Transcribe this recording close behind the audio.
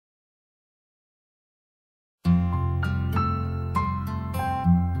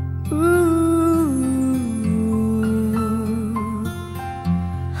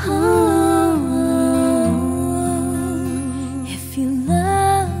If you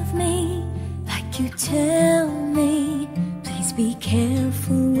love me like you tell me, please be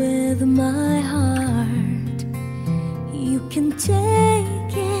careful with my heart. You can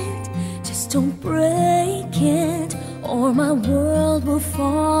take it, just don't break it, or my world will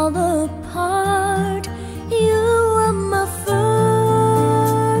fall apart. You are my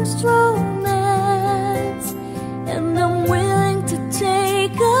first romance, and I'm willing to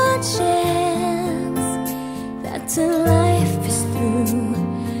take a chance that till life is through,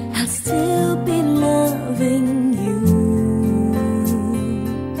 I'll still be loving you.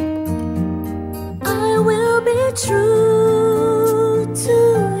 I will be true to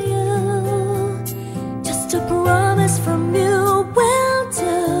you, just a promise from you will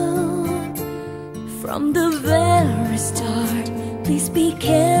do. From the very start, please be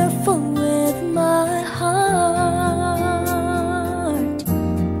careful with my heart.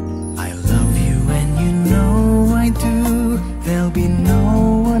 I love you and you know I do. There'll be no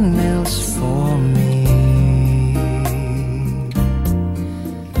one else for me.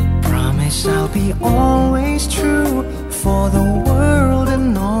 Promise I'll be always true for the world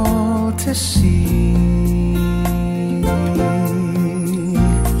and all to see.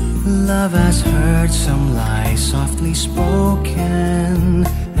 Love has heard some lies softly spoken,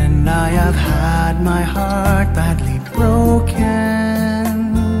 and I have had my heart badly broken.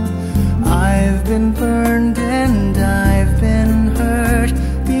 I've been burned and I've been hurt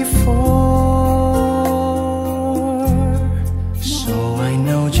before, so I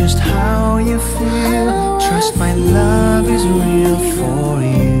know just how you feel. Trust my love is real for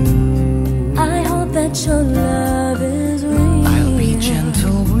you. I hope that your love is real. I'll be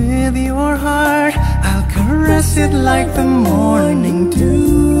gentle with your heart, I'll caress it like the morning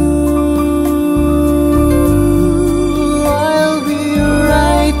dew. I'll be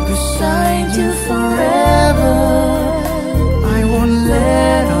right beside you forever. I won't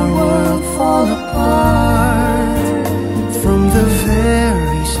let our world fall apart. From the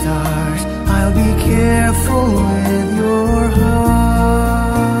very start, I'll be careful with your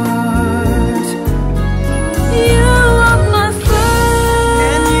heart. You are my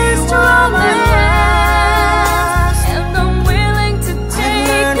first romance, and I'm willing to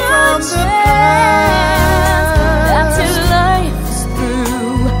take a chance that till life is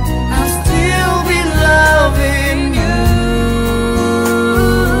through, I'll still be loving you.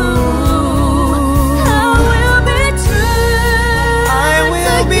 I will be true. I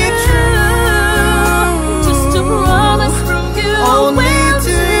will be true. Just a promise from you Only will to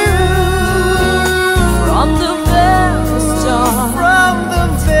do. you. From the very start, From the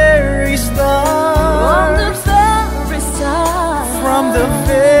very start. from the very start, From the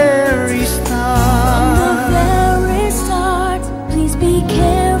very start. from the very start, please be careful.